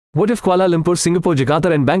What if Kuala Lumpur, Singapore,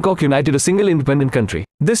 Jakarta and Bangkok united a single independent country?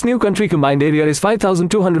 This new country combined area is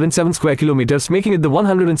 5,207 square kilometers, making it the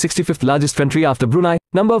 165th largest country after Brunei.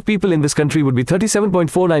 Number of people in this country would be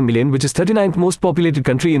 37.49 million, which is 39th most populated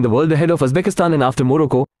country in the world, ahead of Uzbekistan and after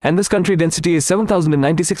Morocco, and this country density is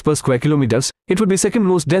 7,096 per square kilometers. It would be second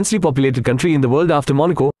most densely populated country in the world after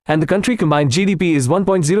Monaco, and the country combined GDP is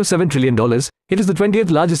 $1.07 trillion. It is the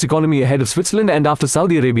 20th largest economy ahead of Switzerland and after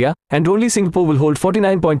Saudi Arabia, and only Singapore will hold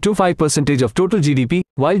 49.25% of total GDP,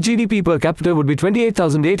 while GDP per capita would be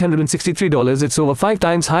 $28,863. It's over 5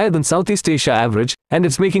 times higher than Southeast Asia average, and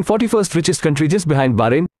it's making 41st richest country just behind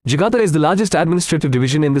Bahrain. Jakarta is the largest administrative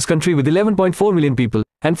division in this country with 11.4 million people,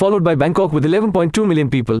 and followed by Bangkok with 11.2 million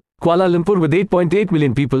people, Kuala Lumpur with 8.8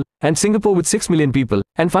 million people, and Singapore with 6 million people.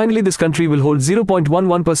 And finally, this country will hold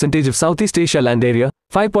 0.11% of Southeast Asia land area,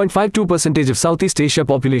 5.52% of Southeast Asia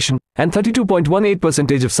population, and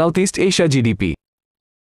 32.18% of Southeast Asia GDP.